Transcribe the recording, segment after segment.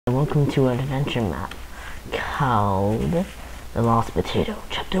welcome to an adventure map called The Lost Potato,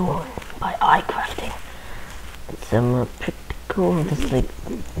 Chapter 1 by iCrafting. It's pretty cool. There's like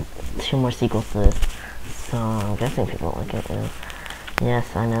 2 more sequels to this, so I'm guessing people like it.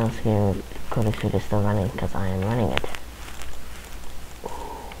 Yes, I know this game Coding Studio is still running because I am running it. Ooh,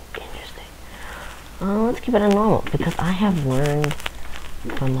 interesting. Let's keep it on normal because I have learned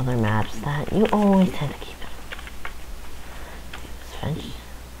from other maps that you always tend to keep it. French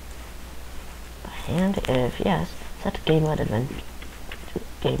by hand. If yes, set game mode adventure.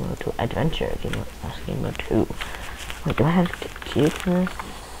 Game mode to adventure. Game mode / game mode 2. Wait, do I have to keep this?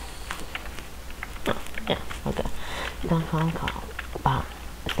 Oh, yeah, okay. Don't call. But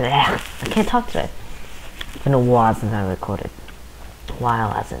I can't talk today. It's been a while since I recorded.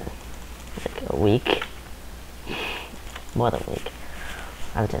 While as in like a week. More than a week.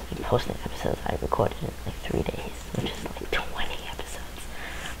 I've just been posting episodes. I recorded in like 3 days, which is like 20 episodes.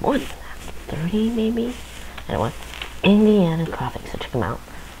 More than that, 30 maybe? Anyway, Indiana Graphics, so check them out.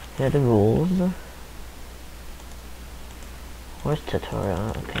 Here are the rules. Horse tutorial,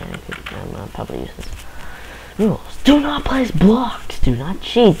 okay, I'll probably use this. Rules: do not place blocks, do not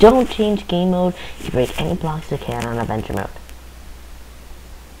cheat, don't change game mode, you can break any blocks you can on adventure mode.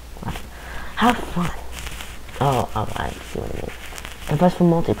 What? Have fun. Oh, I see what you mean. And best for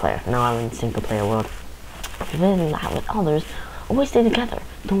multiplayer. Now I'm in single player world. Living that with others, always stay together.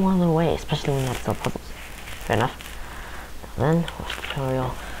 Don't wander away, especially when you have to solve puzzles. Fair enough. Now then, horse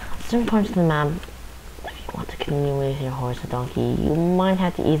tutorial. At certain points of the map, if you want to continue with your horse or donkey, you might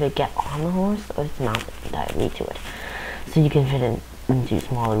have to either get on the horse or mount entirely to it. So you can fit it into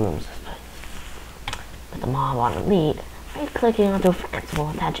smaller rooms. With the mob on the lead, right-clicking onto a fence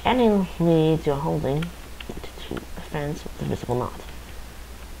will attach any leads you're holding to the fence with the visible knot.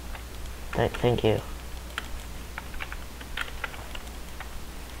 Thank you.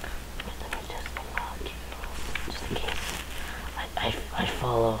 Let me just unlock you, just in case. I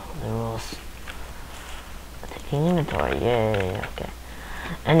follow the rules. Taking inventory, yay, okay.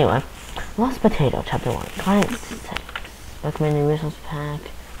 Anyway, Lost Potato, Chapter 1. Client settings. Recommended resource pack.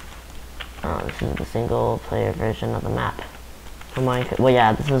 This is the single player version of the map. Well,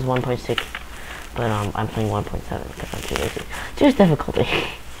 yeah, this is 1.6, but I'm playing 1.7 because I'm too lazy. Choose difficulty.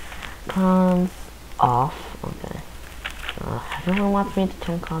 Cons off. Okay. Everyone wants me to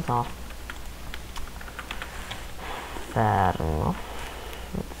turn cons off. Fair enough.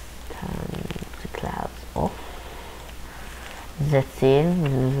 Let's turn the clouds off. That's it.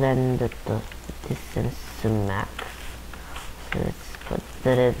 Then the distance to max. So let's put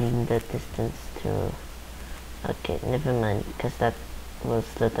the distance to. Okay, never mind, because that was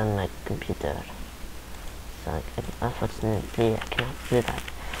lit on my computer. So unfortunately I cannot do that.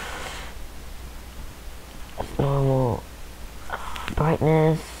 Normal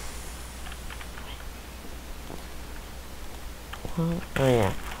brightness. Oh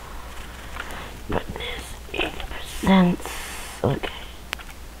yeah, brightness 80%. Okay,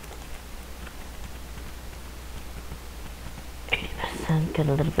 80%. Get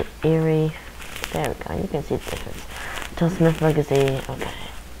a little bit eerie. There we go. You can see the difference. John Smith Legacy. Okay.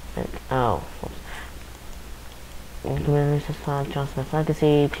 Oh. Resource pack, John Smith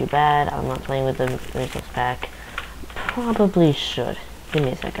Legacy, too bad, I'm not playing with the resource pack. Probably should. Give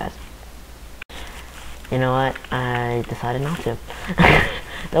me a sec, guys. You know what? I decided not to.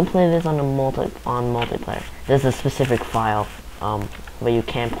 Don't play this on multiplayer. There's a specific file where you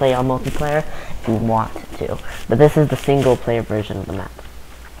can play on multiplayer if you want to. But this is the single player version of the map.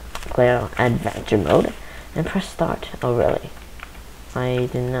 Play on adventure mode and press start. Oh really? I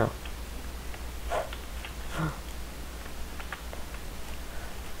didn't know.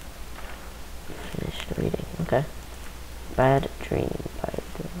 Reading. Okay. Bad dream.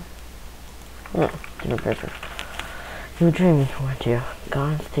 Different person. You were dreaming, weren't you?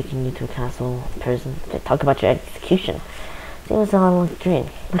 God's taking you to a castle, prison. They talk about your execution. Seems all like a dream.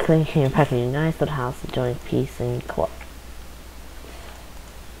 Luckily, you're back in your nice little house, enjoying peace and co-op.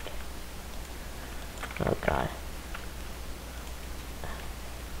 Oh God.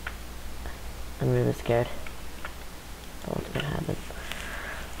 I'm really scared. What's gonna happen?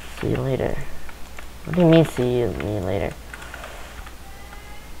 See you later. What do you mean see me later?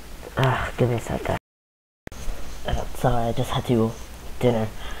 Give me a sec, guys. Sorry, I just had to dinner.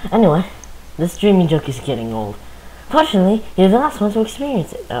 Anyway, this dreaming joke is getting old. Fortunately, you're the last one to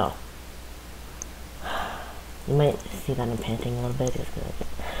experience it. Oh. You might see that I'm panting a little bit.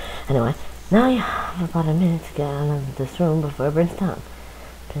 Anyway, now you have about a minute to get out of this room before it burns down.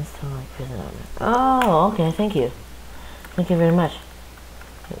 Burns to like prison owner. Oh, okay, thank you. Thank you very much.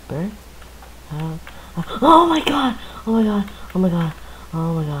 Wait, burn? Oh my god! Oh my god! Oh my god!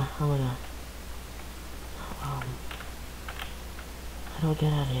 Oh my god, oh my god. How do I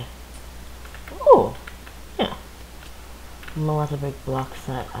get out of here? Oh! Yeah. I'm allowed to break blocks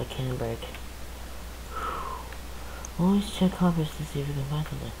that I can break. Always check covers to see if we can find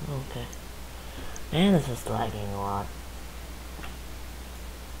something. Oh, okay. Man, this is lagging a lot.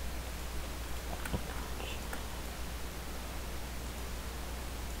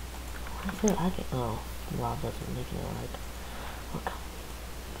 Why is it lagging? Oh, wow, doesn't make it lag. Okay.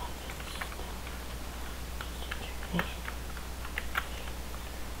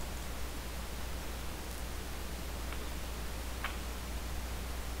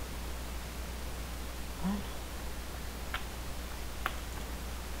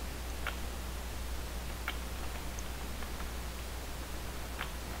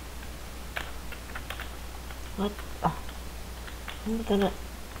 What? Oh, I'm gonna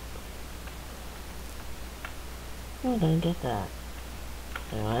get that.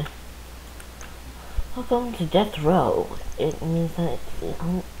 Anyway. Welcome to Death Row. It means that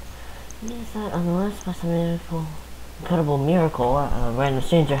unless by some incredible miracle, a random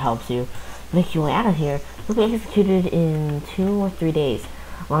stranger helps you make your way out of here, you'll be executed in 2 or 3 days,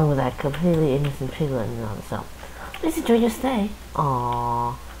 along with that completely innocent piglet in another cell. Please enjoy your stay.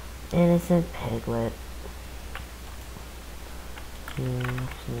 Aww, innocent piglet.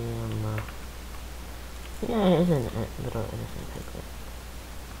 Yeah, it is a little innocent piglet.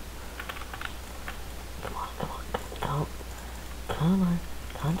 Come on.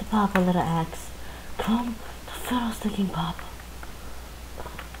 Come to Papa, little axe. Come to fiddle-sticking Papa.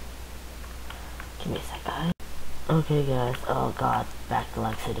 Give me a sec, guys. Okay, guys. Oh, God. Back to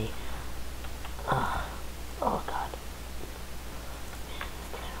Lex City. Oh, God.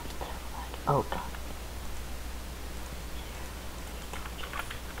 Oh, God.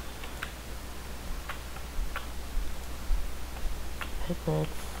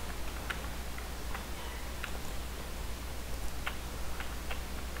 Piglets.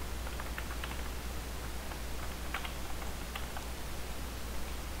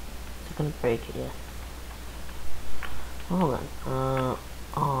 Gonna break it, yeah. Hold on.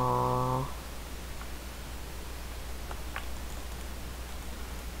 Aww.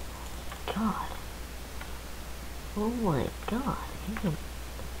 God. Oh my God.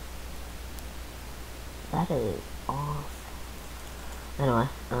 That is awesome. Anyway,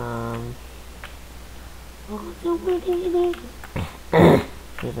 oh, so pretty.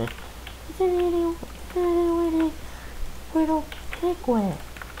 Excuse me. It's a little piglet.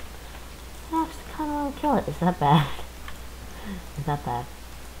 I kind of want to kill it. Is that bad? Is that bad?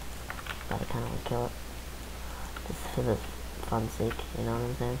 But I kind of want to kill it. Just for the fun sake, you know what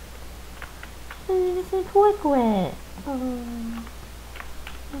I'm saying? It's a piglet. Oh.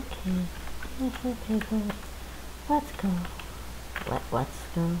 Okay. It's a piglet. Let's go. Let's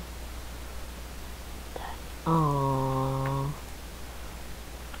go. Aww.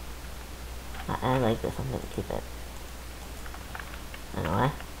 I like this. I'm gonna keep it.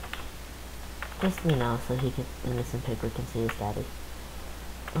 Anyway. Just, you know, so he can, innocent piglet can see his daddy.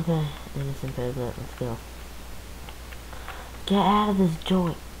 Okay, innocent piglet, let's go. Get out of this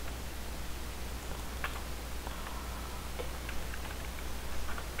joint.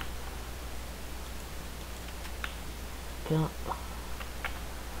 Go.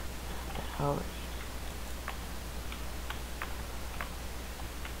 Hurry.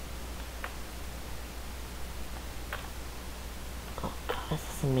 Oh god, this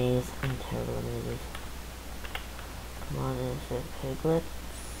is a maze. I'm terrible at mazes. Come on, innocent piglet.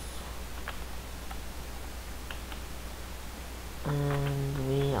 And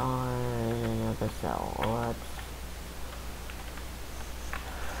we are in another cell.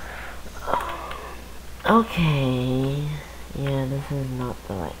 Okay. Yeah, this is not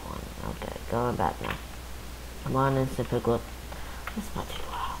the right one. Okay, going back now. Come on, instant piglet. This might take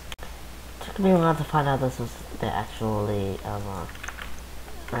a while. It took me a while to find out this was the actually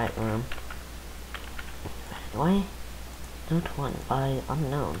right room. Anyway, note 1 by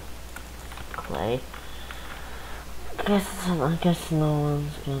unknown. Clay. I guess no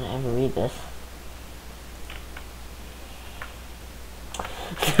one's gonna ever read this.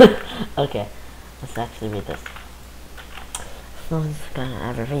 Okay, let's actually read this. No one's gonna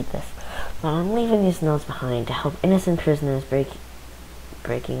ever read this. But I'm leaving these notes behind to help innocent prisoners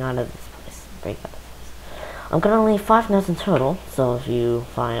breaking out of this place. I'm gonna leave 5 notes in total, so if you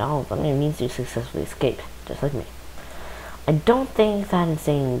find all of them, it means you successfully escaped, just like me. I don't think that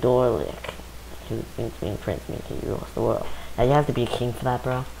insane Dorlick, who thinks being prince means you lost the world. Now you have to be a king for that,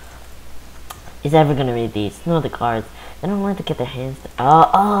 bro. Is ever gonna read these? No, the cards. They don't like to get their hands.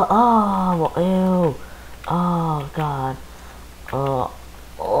 Oh, ew. Oh, God.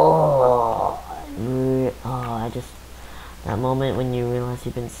 just that moment when you realize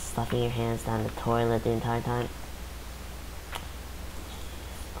you've been stuffing your hands down the toilet the entire time.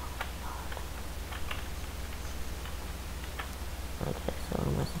 Okay, so what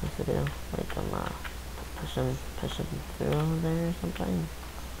am I supposed to do? Like, push him through over there or something?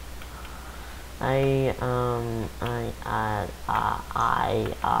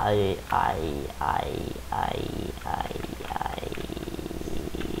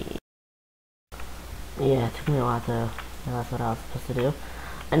 Yeah, it took me a while to realize what I was supposed to do.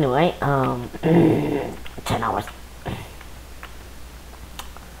 Anyway, 10 hours.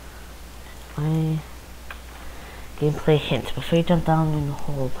 My gameplay hint. Before you jump down in the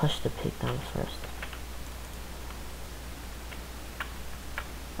hole, push the pig down first.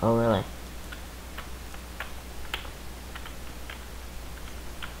 Oh, really?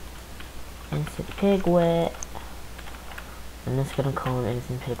 Innocent Pigwit. I'm just gonna call him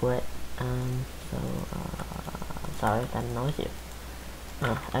Innocent Pigwit. Sorry if that annoys you.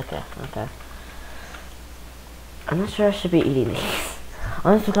 Oh, okay. I'm not sure I should be eating these. I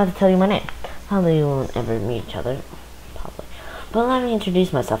almost forgot to tell you my name. Probably we won't ever meet each other. Probably. But let me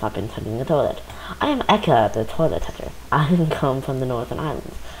introduce myself. I've been touching the toilet. I am Eka, the toilet toucher. I come from the Northern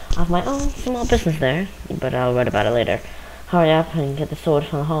Islands. I have my own small business there, but I'll write about it later. Hurry up and get the sword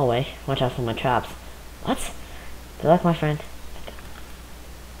from the hallway. Watch out for my traps. What? Good luck, my friend.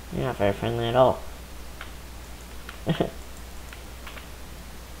 You're not very friendly at all. Okay.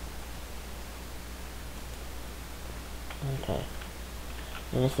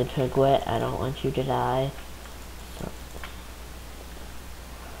 Innocent Pigwit, I don't want you to die.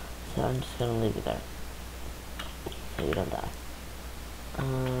 So I'm just gonna leave you there. So you don't die.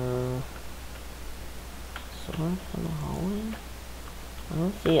 Sword from the hallway? I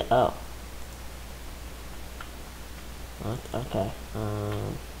don't see it. Oh. Okay.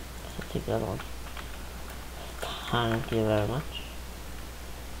 So take the other one. Thank you very much.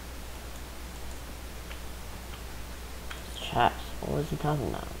 Traps. What was he talking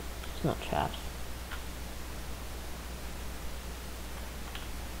about? It's not traps.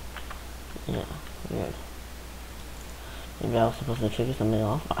 Yeah, weird. Maybe I was supposed to trigger something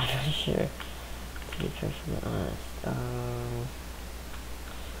off. I'm not sure. To be perfectly honest.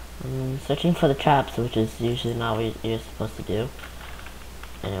 I'm searching for the traps, which is usually not what you're supposed to do.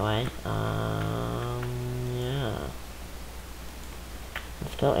 Anyway, yeah.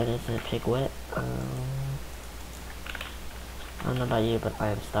 Let's go, Innocent Pigwit. I don't know about you, but I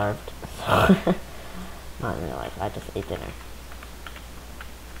am starved. So, not in real life, I just ate dinner.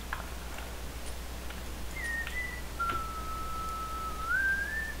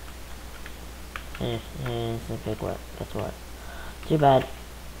 Innocent Pigwit, guess what? Too bad,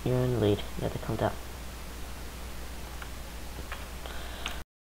 you're in the lead, you have to come down.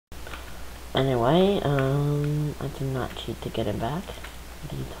 Anyway, I did not cheat to get it back.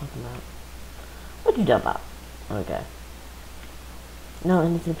 What are you talking about? What you talking about? Okay. No,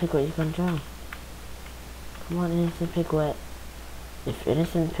 Innocent Pigwit, you're gonna drown. Come on, Innocent Pigwit. If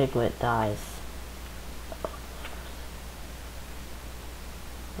Innocent Pigwit dies...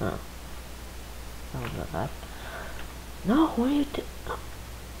 Oh. That was not bad. No, what are you doing?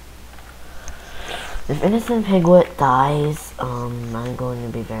 If Innocent Pigwit dies, I'm going to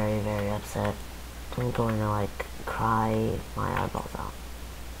be very, very upset. I'm going to, like, cry my eyeballs out.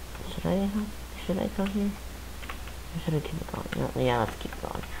 Should I go here? Or should I keep it going? Yeah, let's keep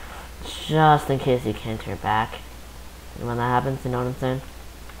going. Just in case you can't turn back. And when that happens, you know what I'm saying?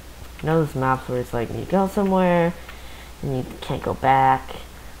 You know those maps where it's like, you go somewhere, and you can't go back,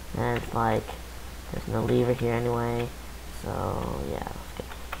 and it's like, there's no lever here anyway. So, yeah, let's go.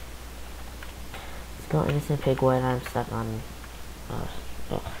 Let's go, Innocent Pigwit. I'm stuck on...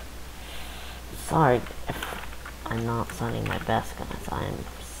 Sorry if I'm not sounding my best, guys. I am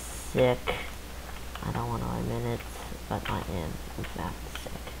sick. I don't want to admit it, but I am, in fact,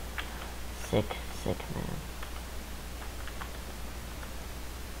 sick. Sick, man.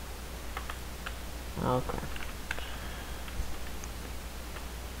 Okay.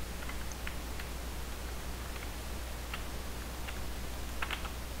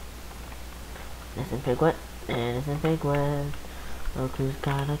 Innocent Pigwit. Innocent Pigwit. Look who's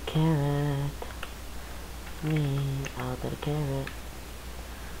got a carrot. Me, I'll get a carrot.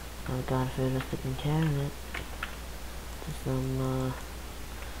 I got a food a sticking carrot. Just some,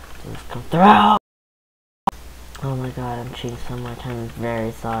 just come through! Oh my god, I'm cheating so much. I'm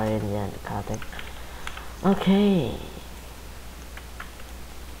very sorry in the end, God. Okay.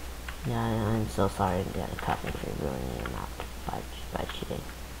 Yeah, I'm so sorry in the end, God, for ruining your map by cheating.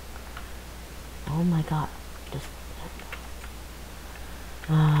 Oh my god. Just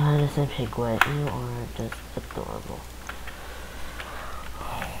Innocent Piglet, you are just adorable.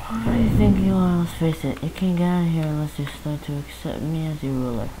 What do you think you are? Let's face it, you can't get out of here unless you start to accept me as your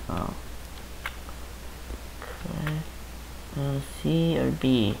ruler. Oh. Okay. C or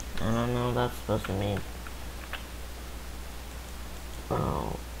B? I don't know what that's supposed to mean.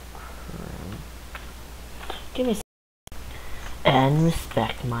 Oh. Give me and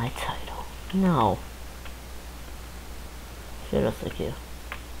respect my title. No. Just like you.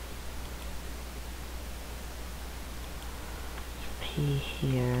 P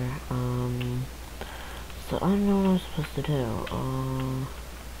here. So I don't know what I'm supposed to do.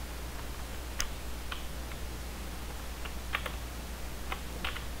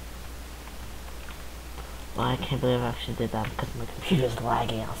 Well, I can't believe I actually did that because my computer's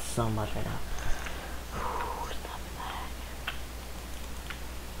lagging out so much right now. Stop lag.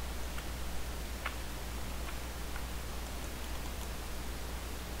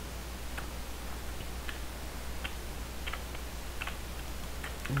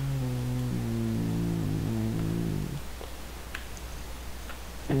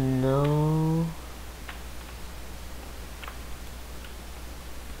 No.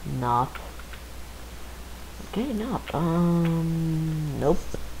 Not. Okay, not. Nope.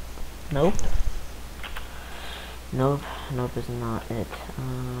 Nope. Nope. Nope is not it.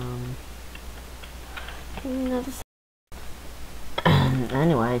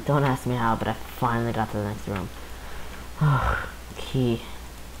 Anyway, don't ask me how, but I finally got to the next room. Key.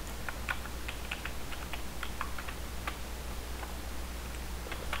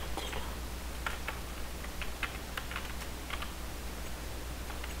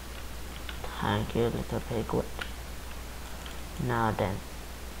 Thank you, little piglet. Now then.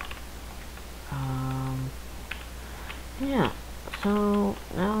 Yeah. So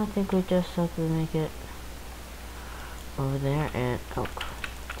now I think we just have to make it over there and oh,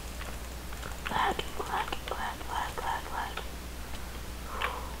 lag. This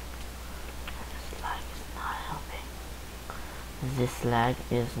lag is not helping. This lag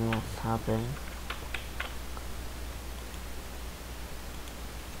is not helping.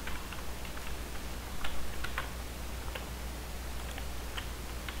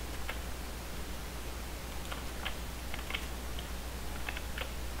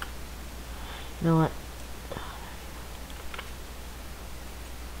 You know what?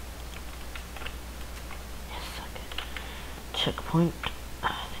 Yes, okay. Checkpoint.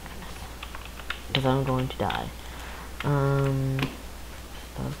 Thank goodness. Because I'm going to die.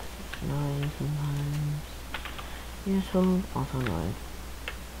 Stuff annoying sometimes. Useful, also annoying.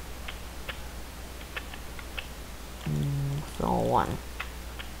 So one.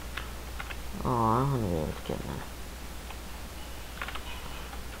 Oh, I don't want to be able to get in there.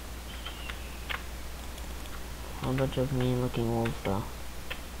 A bunch of mean looking wolves though.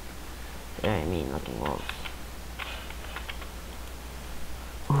 Very mean looking wolves.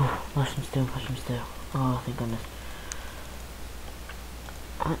 Ooh, mushroom stew. Oh, thank goodness.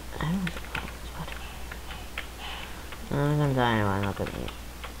 I'm gonna die anyway, I'm not gonna eat.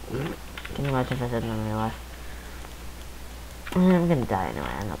 Can you imagine if I said no in real life? I'm gonna die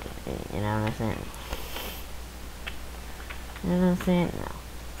anyway, I'm not gonna eat, you know what I'm saying? You know what I'm saying? No.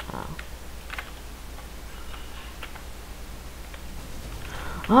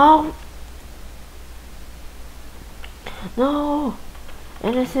 Oh! No!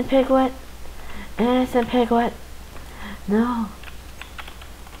 Innocent piglet! Innocent piglet! No!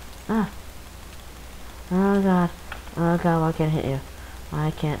 Ah! Oh god. Oh god, why can't I hit you?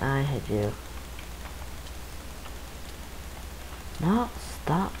 Why can't I hit you? No,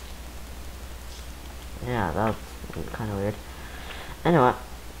 stop. Yeah, that's kind of weird. Anyway.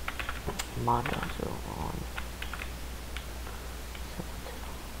 Mod dogs are on.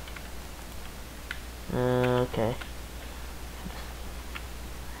 Okay.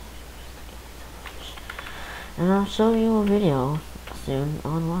 And I'll show you a video soon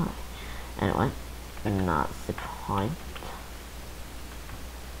on why. Anyway, not the point.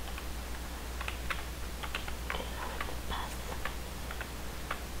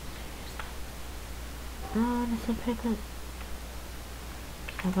 No, innocent piglet.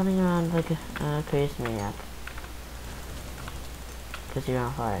 Stop running around like a crazy maniac. Because you're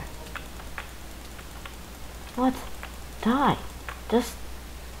on fire. What? Die. Just...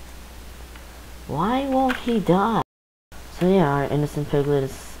 Why won't he die? So yeah, our innocent piglet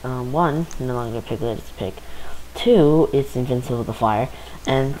is, 1, no longer a piglet, it's a pig. 2, it's invincible to fire.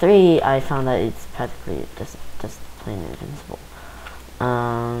 And 3, I found that it's practically just plain invincible.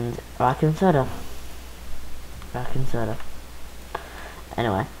 And rock and soda.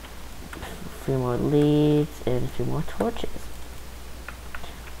 Anyway, a few more leads and a few more torches.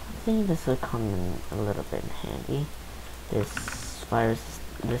 think this will come in a little bit handy. This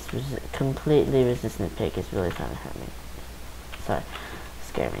completely resistant pig is really trying to hurt me. Sorry,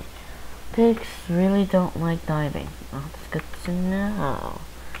 scare me. Pigs really don't like diving. Oh, that's good to know.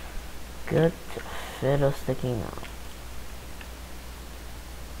 Good fiddlesticky know.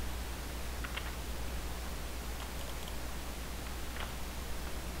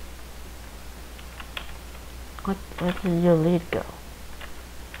 Where did your lead go?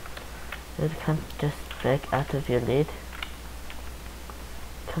 Did it come just back out of your lead?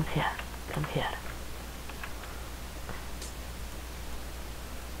 Come here, come here.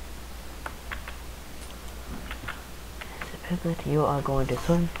 Piglet, you are going to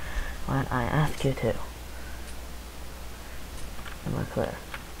swim when I ask you to. Am I clear?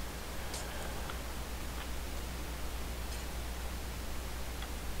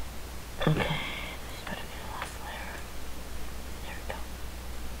 Okay, this better be the last layer. There we go.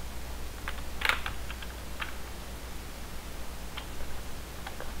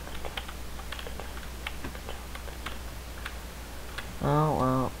 Oh,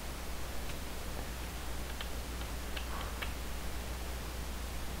 well.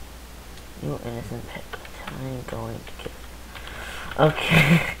 You innocent piglet. I ain't going to kill you.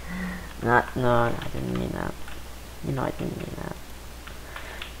 Okay. No, I didn't mean that. You know I didn't mean that.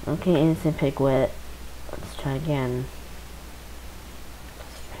 Okay, innocent piglet. Let's try again.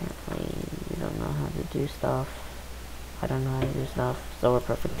 Apparently, you don't know how to do stuff. I don't know how to do stuff, so we're a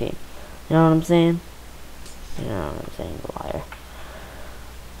perfect team. You know what I'm saying? You know what I'm saying, the liar.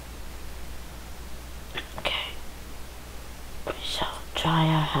 Okay. We shall try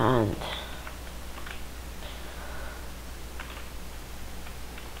our hand.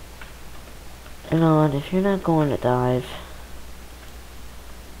 You know what, if you're not going to dive,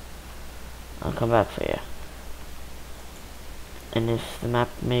 I'll come back for you. And if the map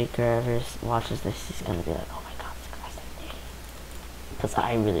maker ever watches this, he's gonna be like, oh my god, this guy's an idiot. Because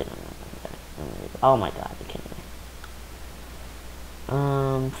I really don't know. Oh my god, you're kidding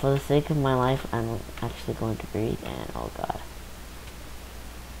me. For the sake of my life, I'm actually going to breathe, and oh god.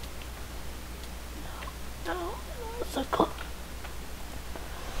 No, so close.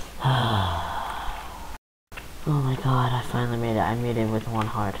 Oh my god, I finally made it. I made it with one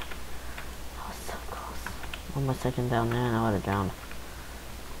heart. That was so close. 1 more second down there and I would have drowned.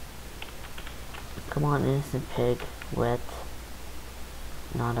 Come on, innocent pig. Wet.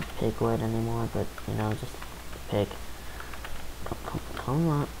 Not a pig wet anymore, but, you know, just a pig. Come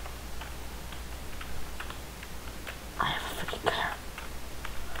on. I have a freaking carrot.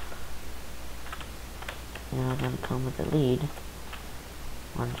 You're not gonna come with the lead.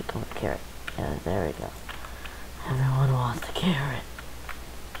 Why don't you come with the carrot? Yeah, there we go. Everyone wants the carrot.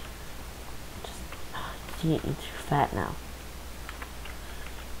 Just, you're too fat now.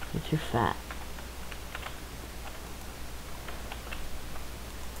 You're too fat.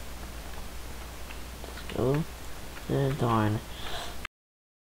 Let's go to the darn.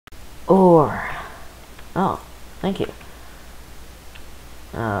 Or. Oh, thank you.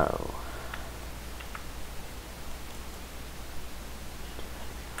 Oh.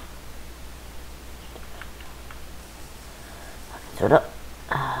 Shut up.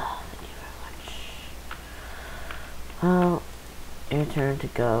 Thank you very much. Well, your turn to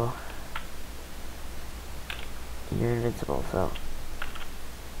go. You're invincible, so.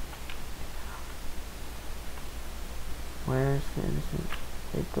 Where's the innocent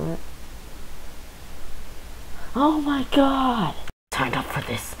piglet? Oh my god! Signed up for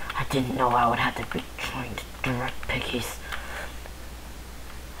this. I didn't know I would have to be trying to direct piggies.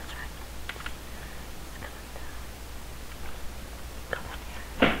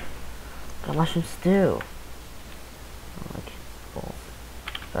 Got mushroom stew. I like both.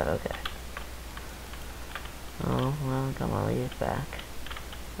 But okay. Oh, well, I got my leaves back.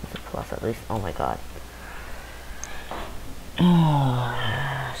 That's a plus at least. Oh my god.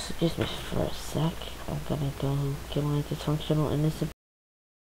 Excuse me for a sec. I'm gonna go get my dysfunctional innocent.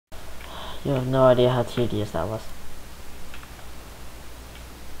 You have no idea how tedious that was.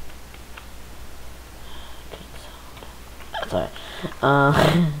 Sorry.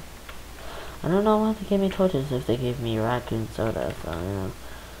 I don't know why they gave me torches if they gave me raccoon soda, so,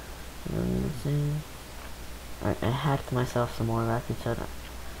 you know. I hacked myself some more raccoon soda. To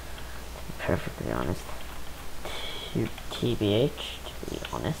be perfectly honest. TBH, to be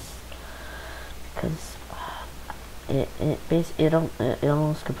honest. Because it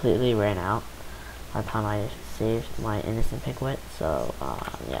almost completely ran out by the time I saved my innocent piglet, so,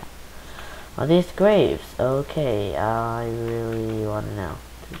 yeah. Are these graves? Okay, I really want to know,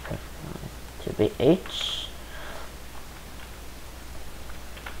 to be perfectly honest. To be H.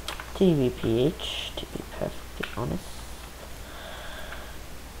 TBPH, to be perfectly honest.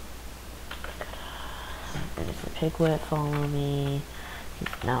 Innocent Piglet, follow me.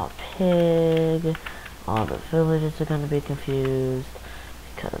 He's now a pig. All the villagers are gonna be confused.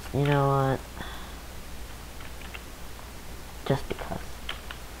 Because, you know what? Just because.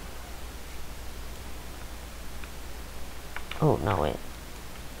 Oh, no, wait.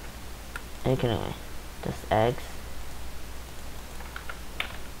 Are you kidding me? Just eggs?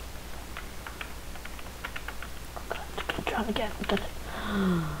 Oh god, I'm trying to get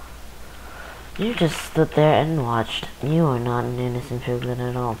You just stood there and watched. You are not an innocent piglet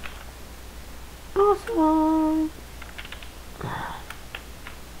at all. Awesome!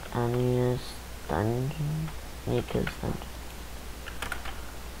 Anya's dungeon? Nika's dungeon.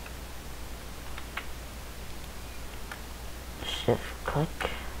 Shift click.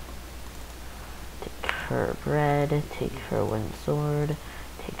 Take her bread, take her wooden sword,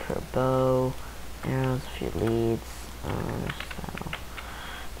 take her bow, arrows, a few leads, so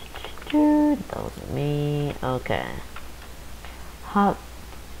that was me. Okay. Hot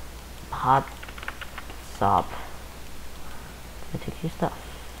sop. I take your stuff.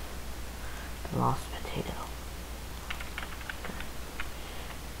 The lost potato. Okay.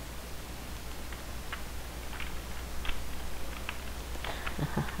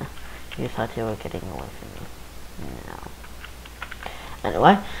 You thought you were getting away from me. No.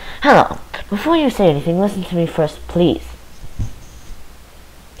 Anyway, hello. Before you say anything, listen to me first, please.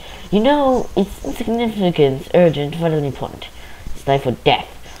 You know, it's insignificant, urgent, vitally important. It's life or death.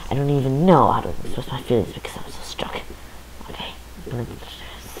 I don't even know how to express my feelings because I was so struck. Okay, I'm gonna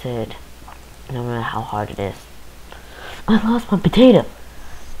say it, no matter how hard it is. I lost my potato.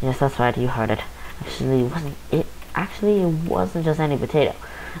 Yes, that's right, you heard it. Actually, it wasn't just any potato.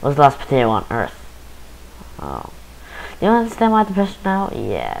 It was the last potato on Earth. Oh. Do you understand my depression now?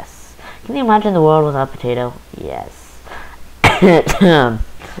 Yes. Can you imagine the world without potato? Yes.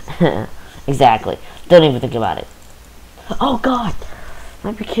 Exactly. Don't even think about it. Oh god!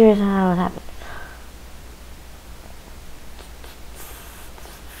 Might be curious how it happened.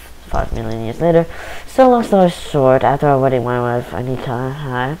 5 million years later. So long story short, after our wedding, my wife Anika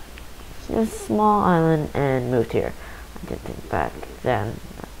and I a small island and moved here. I didn't think back then,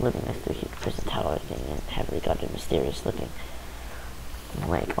 living next to a huge prison tower thing and heavily guarded, mysterious looking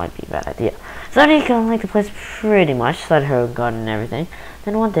lake might be a bad idea. So Anika liked the place pretty much, let her garden and everything.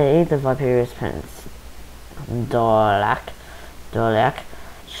 Then one day, the Viperius Prince, Dorlak,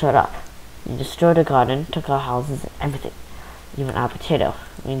 showed up. He destroyed the garden, took our houses, everything. Even our potato.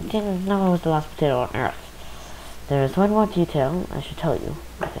 We didn't know it was the last potato on Earth. There is one more detail I should tell you.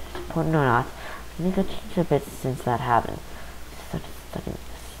 Whether it's important or not, I think I've changed a bit since that happened. Stuck in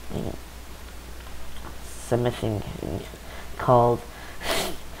this something called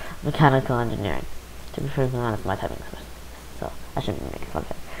mechanical engineering. To be perfectly honest, my typing is so I shouldn't be making fun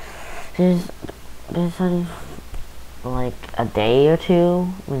of it. She's been studying like a day or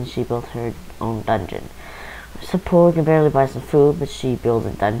two when she built her own dungeon. So poor can barely buy some food, but she builds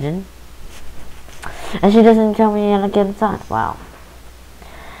a dungeon. And she doesn't tell me how to get inside. Wow.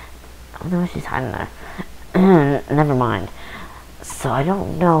 I don't know if she's hiding there. Never mind. So I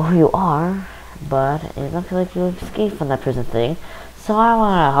don't know who you are, but it looks like you escaped from that prison thing. So I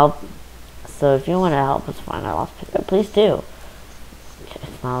want to help. So if you want to help us find our lost pickup, please do.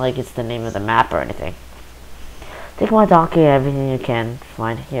 It's not like it's the name of the map or anything. Take my donkey and everything you can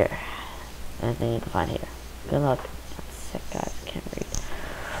find here. Anything you can find here. Good luck. That's sick, guys. I can't read.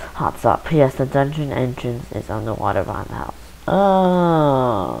 Hots up. Yes, the dungeon entrance is underwater behind the house.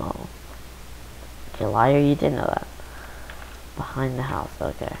 Oh. You liar, you didn't know that. Behind the house.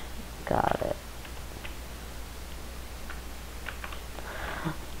 Okay. Got it.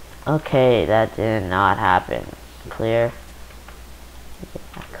 Okay, that did not happen. Clear?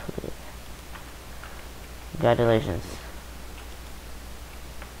 Yeah, clear. Congratulations.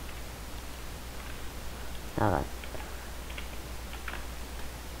 Now then.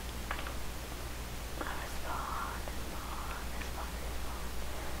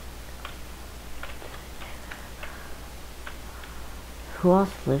 Who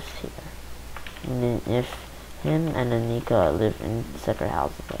else lives here? And then if him and Anika live in separate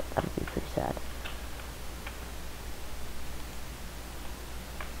houses, that would be pretty sad.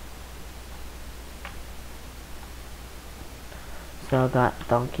 So I got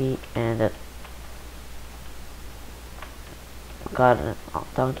donkey and an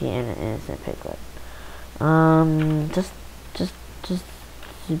innocent piglet. Just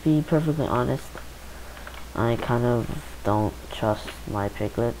to be perfectly honest, I kind of don't trust my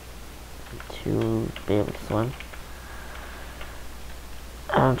piglet to be able to swim.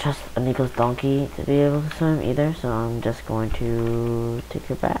 don't trust Nico's donkey to be able to swim either, so I'm just going to take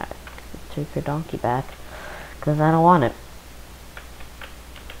her back. Take her donkey back, because I don't want it.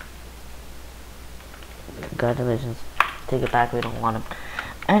 Congratulations. Take it back, we don't want it.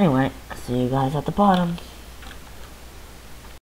 Anyway, see you guys at the bottom.